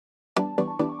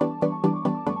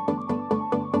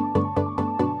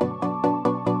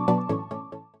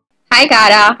Hi,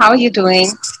 Gara. How are you doing?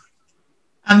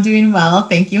 I'm doing well.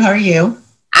 Thank you. How are you?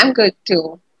 I'm good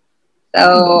too.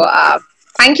 So, Good.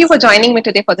 thank you for joining me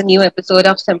today for the new episode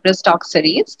of Cimpress Talks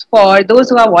series. For those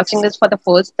who are watching this for the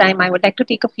first time, I would like to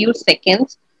take a few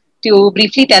seconds to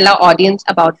briefly tell our audience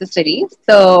about the series.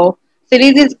 So,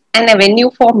 series is an avenue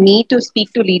for me to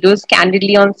speak to leaders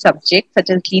candidly on subjects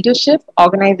such as leadership,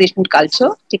 organizational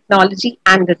culture, technology,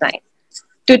 and design.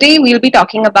 Today, we'll be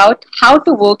talking about how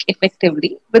to work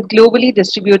effectively with globally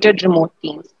distributed remote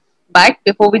teams. But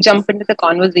before we jump into the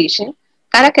conversation,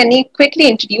 Kara, can you quickly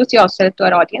introduce yourself to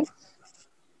our audience?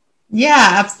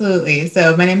 Yeah, absolutely.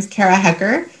 So my name is Kara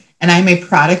Hecker, and I'm a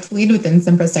product lead within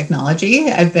Cimpress Technology.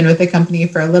 I've been with the company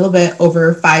for a little bit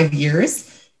over 5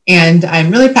 years, and I'm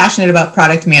really passionate about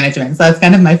product management. So that's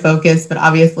kind of my focus, but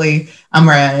obviously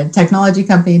we're a technology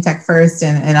company, tech first,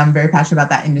 and I'm very passionate about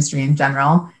that industry in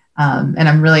general. And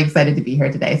I'm really excited to be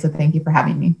here today. So thank you for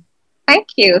having me. Thank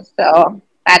you. So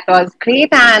that was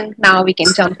great. And now we can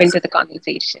jump into the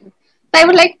conversation. So I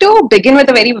would like to begin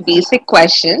with a very basic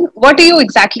question. What do you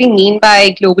exactly mean by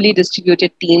globally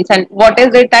distributed teams, and what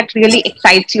is it that really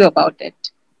excites you about it?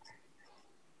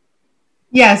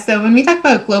 Yeah, so when we talk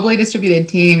about globally distributed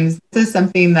teams, this is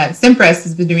something that Cimpress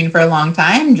has been doing for a long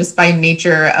time, just by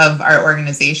nature of our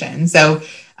organization. So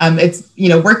it's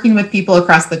working with people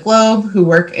across the globe who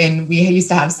work in. We used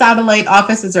to have satellite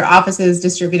offices or offices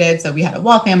distributed. So we had a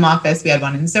Waltham office, we had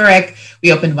one in Zurich,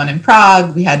 we opened one in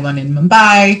Prague, we had one in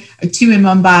Mumbai, two in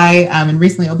Mumbai, and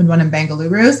recently opened one in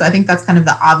Bengaluru. So I think that's kind of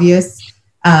the obvious,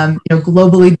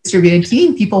 globally distributed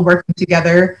team, people working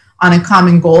together on a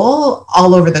common goal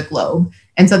all over the globe.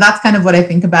 And so that's kind of what I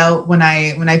think about when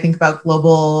I think about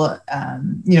global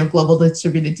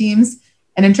distributed teams.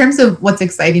 And in terms of what's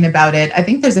exciting about it, I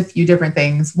think there's a few different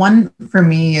things. One for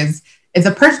me is a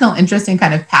personal interest and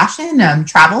kind of passion.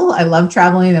 Travel. I love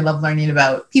traveling. I love learning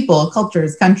about people,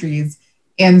 cultures, countries.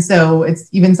 And so it's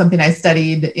even something I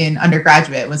studied in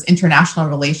undergraduate was international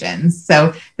relations.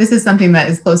 So this is something that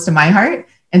is close to my heart.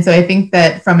 And so I think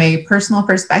that from a personal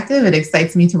perspective, it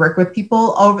excites me to work with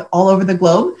people all over the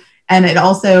globe. And it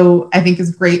also, I think,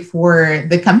 is great for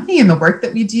the company and the work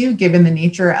that we do, given the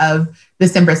nature of the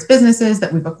Cimpress businesses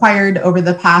that we've acquired over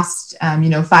the past,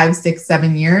 5, 6,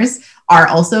 7 years are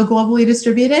also globally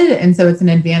distributed. And so it's an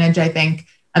advantage, I think,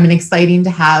 and exciting to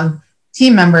have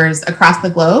team members across the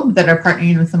globe that are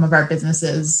partnering with some of our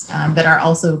businesses that are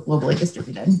also globally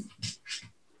distributed.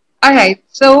 All right.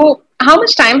 So, how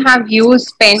much time have you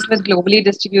spent with globally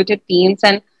distributed teams?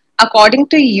 And according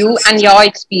to you and your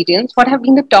experience, what have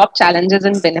been the top challenges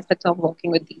and benefits of working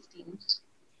with these teams?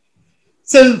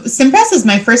 So Cimpress is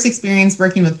my first experience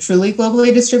working with truly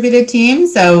globally distributed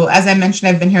teams. So as I mentioned,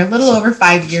 I've been here a little over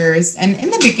 5 years. And in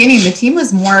the beginning, the team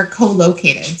was more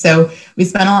co-located. So we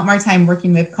spent a lot more time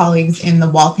working with colleagues in the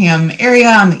Waltham area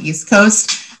on the East Coast.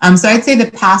 So I'd say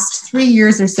the past 3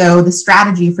 years or so, the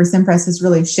strategy for Cimpress has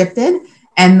really shifted.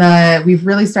 And we've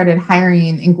really started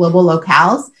hiring in global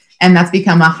locales. And that's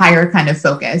become a higher kind of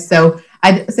focus. So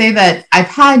I'd say that I've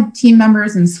had team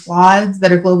members and squads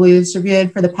that are globally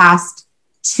distributed for the past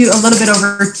a little bit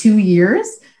over 2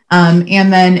 years.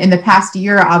 And then in the past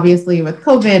year, obviously with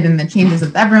COVID and the changes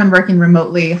of everyone working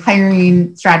remotely,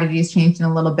 hiring strategies changed a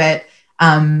little bit.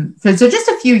 So just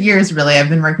a few years, really, I've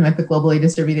been working with the globally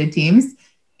distributed teams.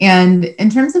 And in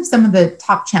terms of some of the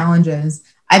top challenges,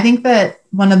 I think that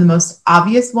one of the most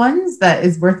obvious ones that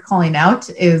is worth calling out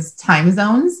is time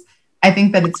zones. I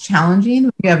think that it's challenging.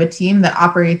 We have a team that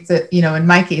operates, in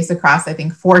my case, across, I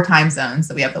think, 4 time zones.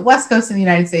 So we have the West Coast in the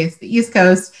United States, the East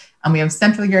Coast, and we have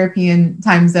Central European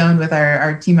time zone with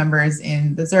our team members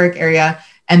in the Zurich area,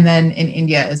 and then in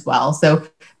India as well. So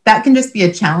that can just be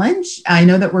a challenge. I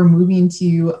know that we're moving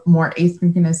to more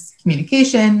asynchronous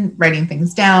communication, writing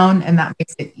things down, and that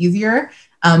makes it easier.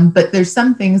 But there's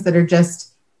some things that are just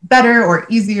better or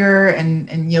easier and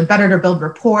better to build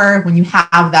rapport when you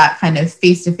have that kind of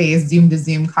face-to-face,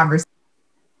 Zoom-to-Zoom conversation.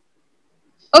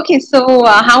 Okay, so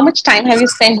how much time have you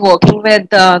spent working with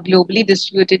globally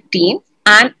distributed teams?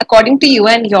 And according to you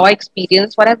and your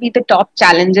experience, what have been the top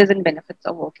challenges and benefits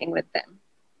of working with them?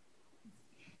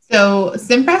 So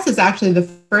Cimpress is actually the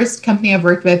first company I've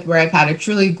worked with where I've had a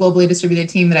truly globally distributed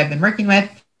team that I've been working with.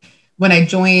 When I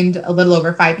joined a little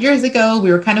over 5 years ago,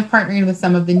 we were kind of partnering with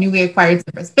some of the newly acquired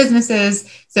Cimpress businesses.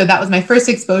 So that was my first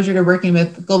exposure to working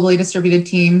with globally distributed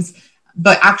teams,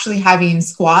 but actually having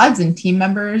squads and team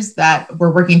members that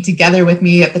were working together with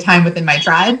me at the time within my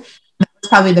tribe. That was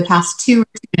probably the past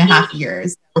 2.5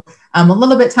 years. So, a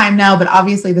little bit time now, but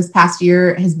obviously this past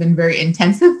year has been very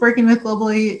intensive working with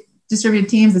globally distributed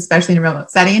teams, especially in a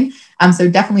remote setting. So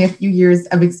definitely a few years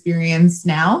of experience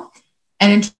now.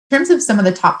 And in In terms of some of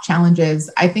the top challenges,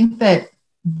 I think that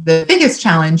the biggest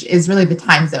challenge is really the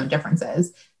time zone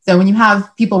differences. So when you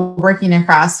have people working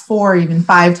across 4, even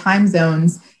 5 time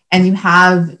zones, and you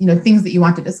have, things that you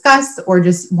want to discuss or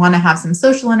just want to have some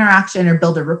social interaction or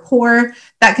build a rapport,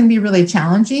 that can be really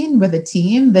challenging with a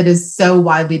team that is so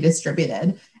widely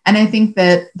distributed. And I think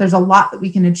that there's a lot that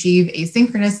we can achieve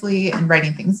asynchronously and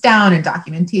writing things down and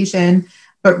documentation,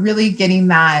 but really getting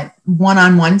that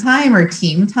one-on-one time or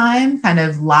team time kind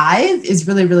of live is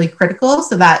really, really critical.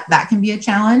 So that can be a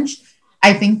challenge.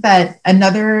 I think that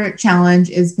another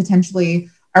challenge is potentially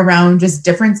around just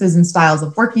differences in styles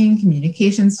of working,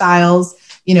 communication styles.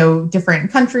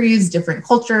 Different countries, different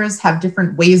cultures have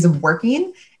different ways of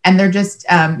working. And they're just,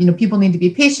 people need to be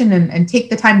patient and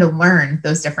take the time to learn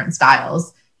those different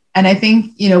styles. And I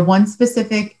think, one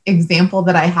specific example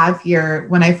that I have here,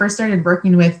 when I first started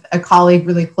working with a colleague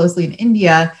really closely in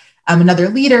India, another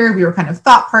leader, we were kind of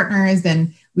thought partners,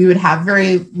 and we would have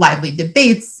very lively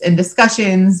debates and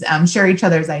discussions, share each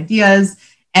other's ideas.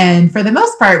 And for the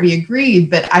most part, we agreed,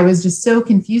 but I was just so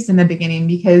confused in the beginning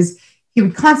because he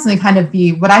would constantly kind of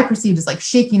be what I perceived as like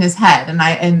shaking his head.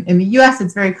 And in the US,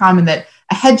 it's very common that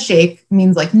a head shake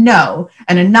means like no,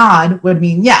 and a nod would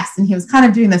mean yes. And he was kind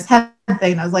of doing this head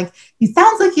thing. And I was like, he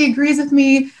sounds like he agrees with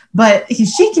me, but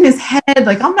he's shaking his head.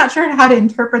 Like, I'm not sure how to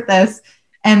interpret this.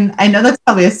 And I know that's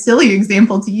probably a silly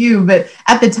example to you, but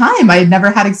at the time I had never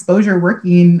had exposure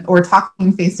working or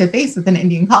talking face to face with an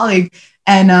Indian colleague.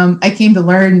 And I came to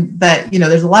learn that,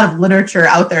 there's a lot of literature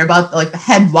out there about like the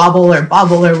head wobble or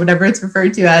bobble or whatever it's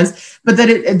referred to as, but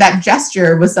that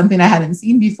gesture was something I hadn't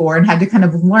seen before and had to kind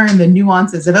of learn the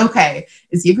nuances of, okay,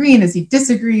 is he agreeing? Is he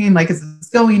disagreeing? Like, is this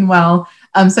going well?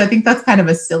 So I think that's kind of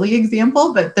a silly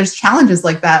example, but there's challenges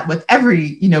like that with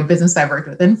every, business I've worked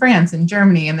with in France and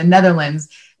Germany and the Netherlands.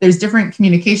 There's different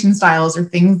communication styles or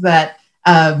things that,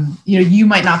 you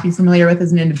might not be familiar with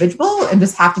as an individual and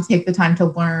just have to take the time to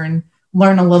learn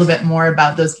a little bit more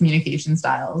about those communication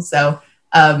styles. So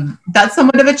that's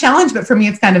somewhat of a challenge, but for me,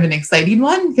 it's kind of an exciting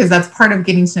one because that's part of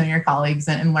getting to know your colleagues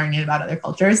and learning about other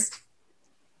cultures.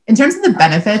 In terms of the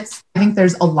benefits, I think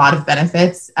there's a lot of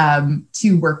benefits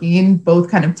to working both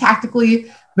kind of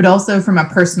tactically, but also from a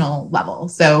personal level.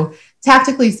 So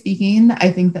tactically speaking, I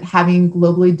think that having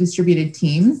globally distributed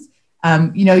teams,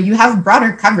 you have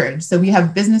broader coverage. So we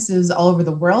have businesses all over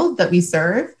the world that we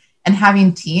serve. And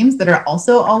having teams that are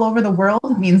also all over the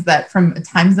world means that from a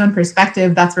time zone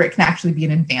perspective, that's where it can actually be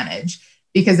an advantage.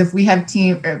 Because if we have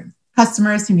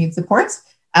customers who need support,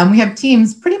 we have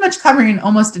teams pretty much covering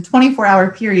almost a 24-hour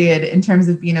period in terms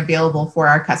of being available for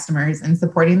our customers and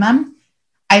supporting them.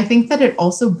 I think that it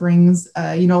also brings,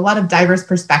 a lot of diverse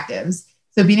perspectives.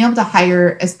 So being able to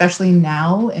hire, especially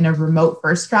now in a remote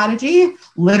first strategy,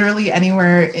 literally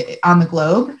anywhere on the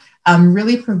globe,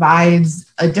 really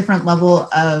provides a different level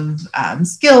of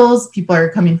skills. People are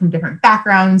coming from different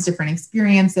backgrounds, different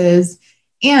experiences,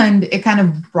 and it kind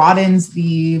of broadens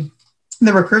the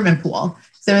recruitment pool.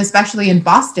 So especially in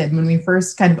Boston, when we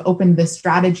first kind of opened this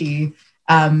strategy,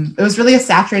 it was really a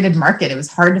saturated market. It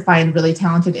was hard to find really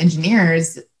talented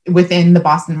engineers within the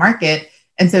Boston market.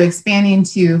 And so expanding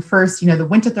to first, the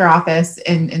Winterthur office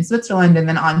in Switzerland, and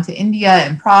then on to India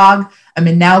and Prague,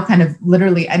 and now kind of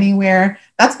literally anywhere,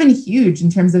 that's been huge in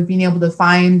terms of being able to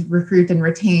find, recruit, and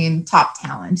retain top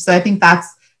talent. So I think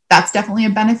that's definitely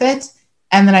a benefit.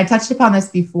 And then I touched upon this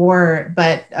before,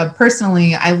 but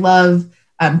personally, I love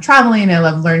traveling. I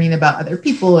love learning about other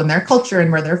people and their culture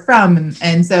and where they're from.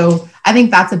 And so I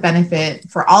think that's a benefit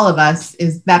for all of us,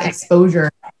 is that exposure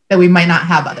that we might not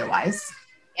have otherwise.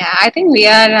 Yeah, I think we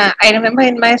are, I remember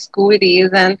in my school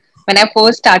days and when I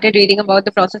first started reading about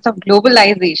the process of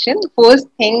globalization, first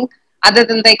thing, other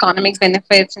than the economic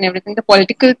benefits and everything, the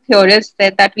political theorists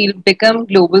said that we'll become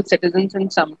global citizens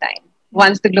in some time,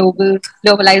 once the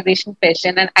globalization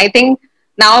finishes. And I think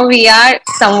now we are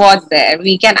somewhat there.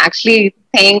 We can actually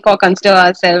think or consider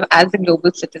ourselves as the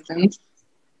global citizens.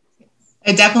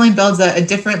 It definitely builds a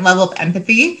different level of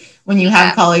empathy when you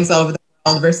have colleagues all over the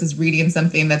world versus reading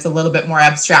something that's a little bit more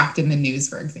abstract in the news,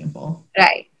 for example.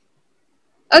 Right.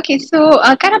 Okay, so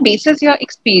kind of basis your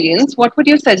experience, what would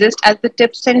you suggest as the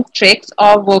tips and tricks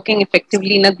of working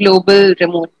effectively in a global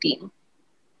remote team?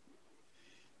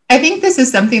 I think this is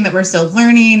something that we're still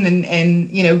learning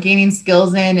and gaining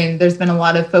skills in, and there's been a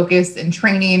lot of focus and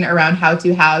training around how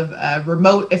to have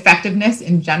remote effectiveness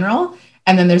in general.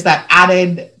 And then there's that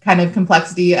added kind of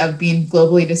complexity of being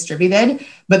globally distributed.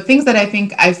 But things that I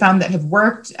think I've found that have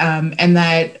worked and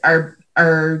that are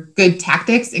good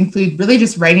tactics include really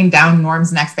just writing down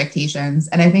norms and expectations.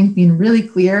 And I think being really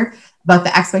clear about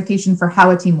the expectation for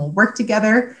how a team will work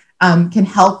together, can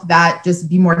help that just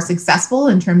be more successful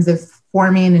in terms of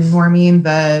forming and norming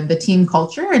the team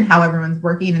culture and how everyone's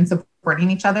working and supporting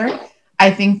each other.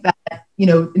 I think that,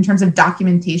 in terms of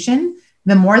documentation,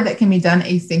 the more that can be done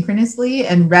asynchronously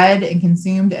and read and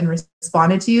consumed and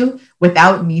responded to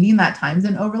without needing that time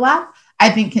zone overlap,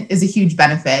 I think is a huge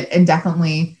benefit and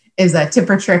definitely is a tip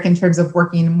or trick in terms of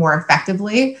working more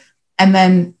effectively. And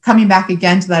then coming back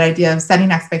again to that idea of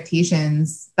setting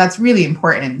expectations, that's really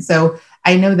important. So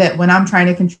I know that when I'm trying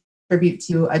to contribute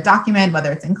to a document,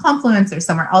 whether it's in Confluence or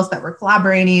somewhere else that we're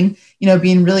collaborating,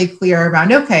 being really clear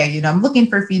around, okay, I'm looking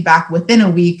for feedback within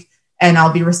a week and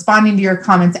I'll be responding to your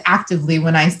comments actively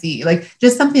when I see,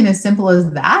 just something as simple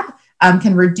as that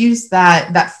can reduce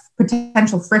that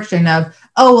potential friction of,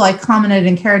 oh, well, I commented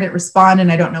and Kara didn't respond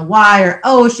and I don't know why, or,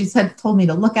 oh, she told me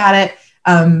to look at it,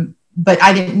 but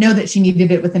I didn't know that she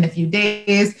needed it within a few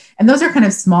days. And those are kind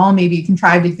of small, maybe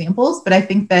contrived examples, but I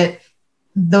think that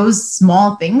those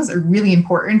small things are really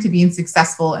important to being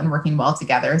successful and working well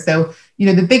together. So,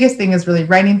 the biggest thing is really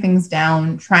writing things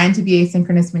down, trying to be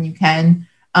asynchronous when you can.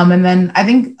 And then I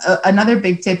think another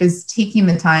big tip is taking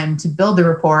the time to build the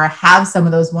rapport, have some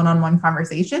of those one-on-one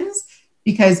conversations,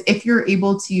 because if you're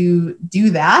able to do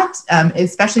that,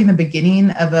 especially in the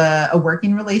beginning of a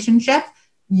working relationship,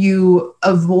 you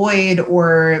avoid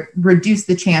or reduce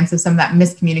the chance of some of that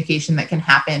miscommunication that can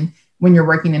happen when you're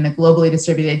working in a globally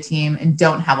distributed team and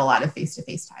don't have a lot of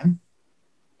face-to-face time.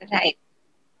 Right.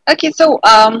 Okay, so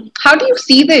how do you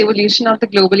see the evolution of the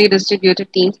globally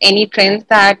distributed teams? Any trends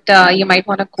that you might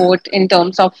want to quote in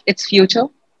terms of its future?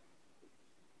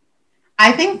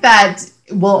 I think that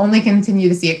we'll only continue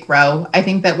to see it grow. I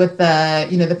think that with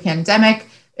the pandemic,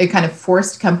 it kind of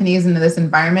forced companies into this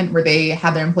environment where they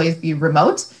had their employees be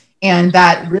remote, and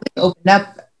that really opened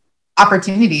up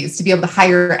opportunities to be able to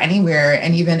hire anywhere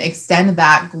and even extend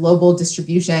that global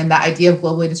distribution, that idea of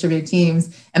globally distributed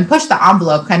teams, and push the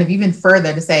envelope kind of even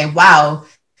further to say, wow,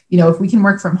 if we can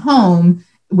work from home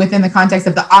within the context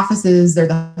of the offices or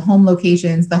the home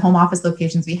locations, the home office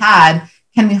locations we had,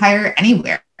 can we hire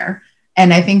anywhere?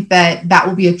 And I think that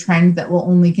will be a trend that will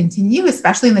only continue,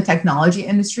 especially in the technology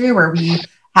industry where we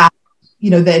have,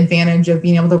 the advantage of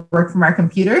being able to work from our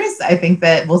computers. I think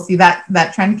that we'll see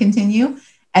that trend continue.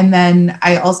 And then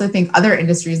I also think other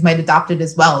industries might adopt it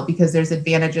as well, because there's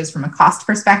advantages from a cost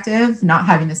perspective, not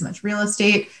having as much real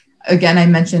estate. Again, I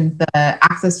mentioned the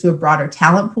access to a broader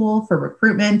talent pool for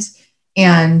recruitment.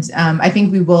 And I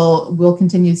think we'll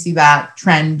continue to see that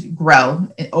trend grow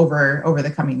over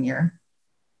the coming year.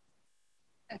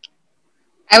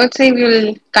 I would say we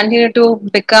will continue to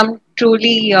become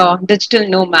truly digital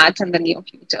nomads in the near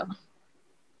future.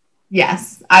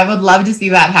 Yes, I would love to see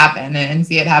that happen and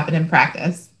see it happen in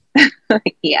practice.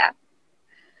 Yeah.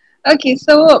 Okay,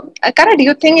 so Kara, do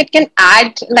you think it can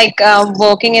add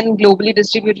working in globally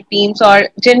distributed teams, or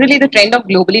generally the trend of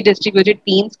globally distributed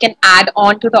teams can add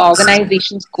on to the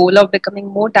organization's goal of becoming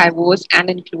more diverse and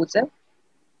inclusive?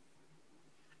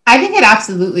 I think it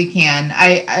absolutely can.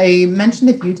 I mentioned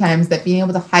a few times that being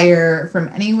able to hire from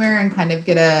anywhere and kind of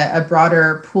get a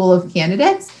broader pool of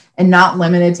candidates and not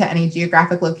limited to any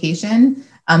geographic location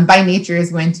by nature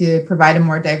is going to provide a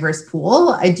more diverse pool.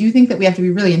 I do think that we have to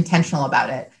be really intentional about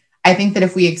it. I think that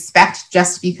if we expect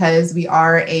just because we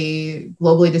are a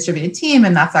globally distributed team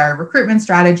and that's our recruitment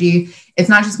strategy, it's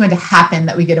not just going to happen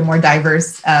that we get a more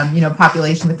diverse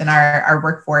population within our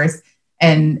workforce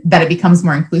and that it becomes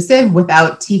more inclusive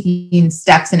without taking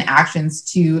steps and actions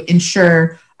to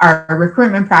ensure our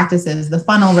recruitment practices, the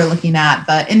funnel we're looking at,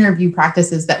 the interview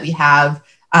practices that we have,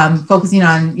 focusing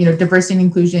on diversity and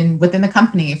inclusion within the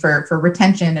company for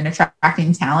retention and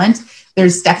attracting talent.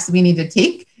 There's steps we need to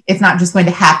take. It's not just going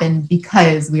to happen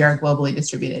because we are a globally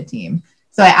distributed team.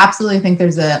 So I absolutely think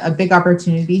there's a big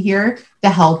opportunity here to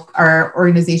help our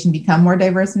organization become more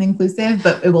diverse and inclusive,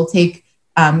 but it will take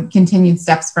continued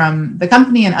steps from the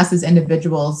company and us as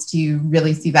individuals to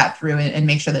really see that through and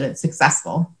make sure that it's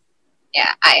successful.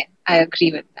 Yeah, I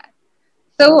agree with that.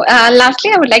 So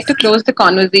lastly, I would like to close the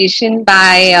conversation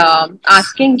by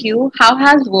asking you, how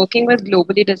has working with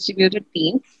globally distributed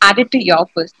teams added to your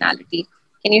personality?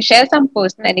 Can you share some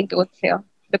personal anecdotes here?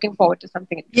 Looking forward to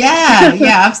something. Yeah,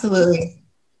 absolutely.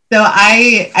 So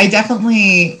I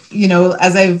definitely,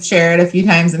 as I've shared a few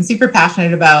times, I'm super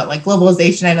passionate about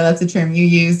globalization. I know that's a term you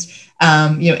used,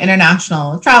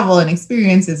 international travel and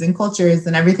experiences and cultures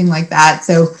and everything like that.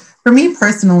 So for me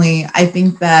personally, I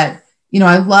think that,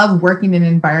 I love working in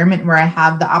an environment where I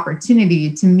have the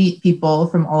opportunity to meet people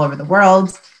from all over the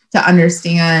world, to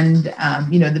understand,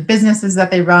 the businesses that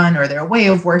they run or their way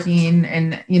of working.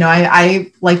 And,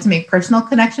 I like to make personal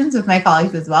connections with my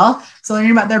colleagues as well. So to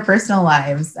learning about their personal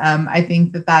lives. I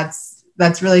think that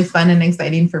that's really fun and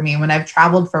exciting for me when I've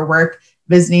traveled for work,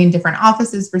 visiting different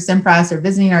offices for Cimpress or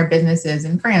visiting our businesses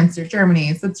in France or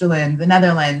Germany, Switzerland, the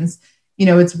Netherlands.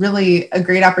 It's really a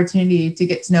great opportunity to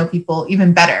get to know people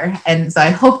even better. And so I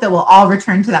hope that we'll all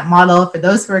return to that model. For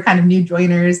those who are kind of new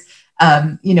joiners,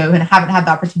 and haven't had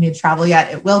the opportunity to travel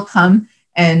yet, it will come.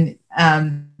 And,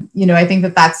 I think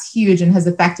that that's huge and has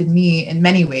affected me in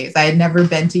many ways. I had never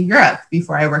been to Europe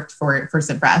before I worked for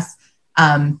Cimpress.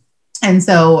 And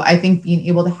so I think being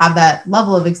able to have that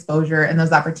level of exposure and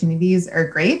those opportunities are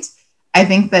great. I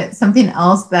think that something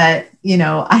else that,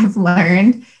 I've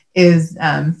learned is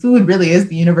food really is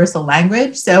the universal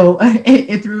language. So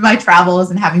through my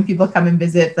travels and having people come and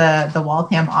visit the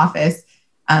Waltham office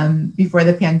before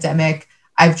the pandemic,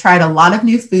 I've tried a lot of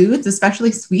new foods,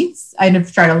 especially sweets.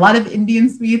 I've tried a lot of Indian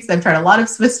sweets. I've tried a lot of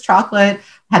Swiss chocolate,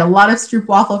 had a lot of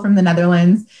stroopwafel from the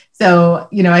Netherlands. So,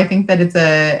 I think that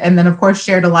and then of course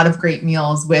shared a lot of great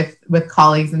meals with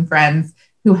colleagues and friends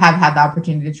who have had the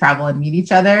opportunity to travel and meet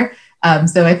each other.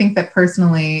 So I think that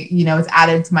personally, it's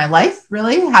added to my life,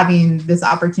 really, having this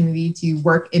opportunity to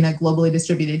work in a globally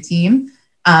distributed team.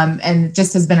 And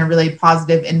just has been a really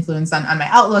positive influence on my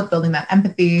outlook, building that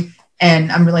empathy.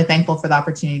 And I'm really thankful for the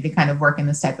opportunity to kind of work in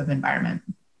this type of environment.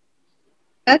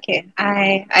 Okay.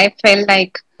 I felt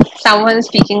like someone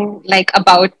speaking like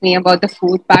about me, about the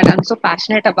food part. I'm so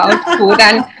passionate about food,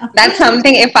 and that's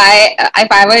something if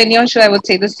I were in your show, I would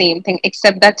say the same thing,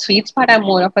 except that sweets part, I'm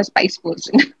more of a spice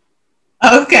person.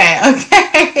 Okay.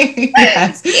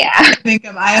 Yes. Yeah.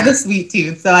 I have a sweet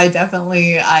tooth, so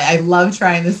I love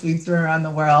trying the sweets from around the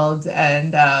world,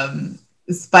 and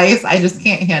spice, I just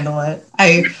can't handle it.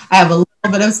 I have a little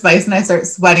bit of spice and I start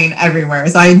sweating everywhere.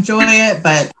 So I enjoy it,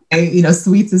 but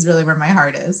sweets is really where my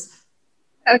heart is.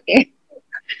 Okay.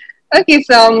 Okay.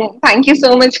 So thank you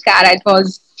so much, Cara. It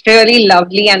was really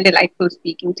lovely and delightful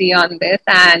speaking to you on this,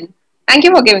 and thank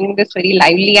you for giving this very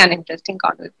lively and interesting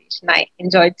conversation. I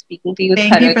enjoyed speaking to you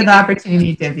Thank you for thoroughly. the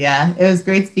opportunity, Divya. It was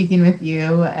great speaking with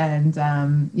you, and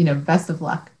best of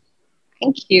luck.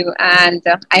 Thank you. And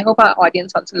I hope our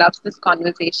audience also loves this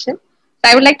conversation.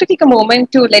 So I would like to take a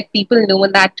moment to let people know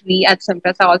that we at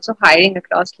Cimpress are also hiring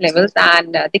across levels,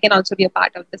 and they can also be a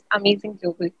part of this amazing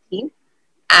global team.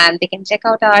 And they can check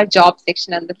out our job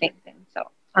section on the LinkedIn. So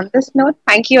on this note,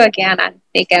 thank you again and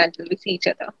take care until we see each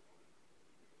other.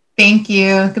 Thank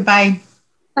you. Goodbye.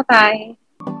 Bye bye.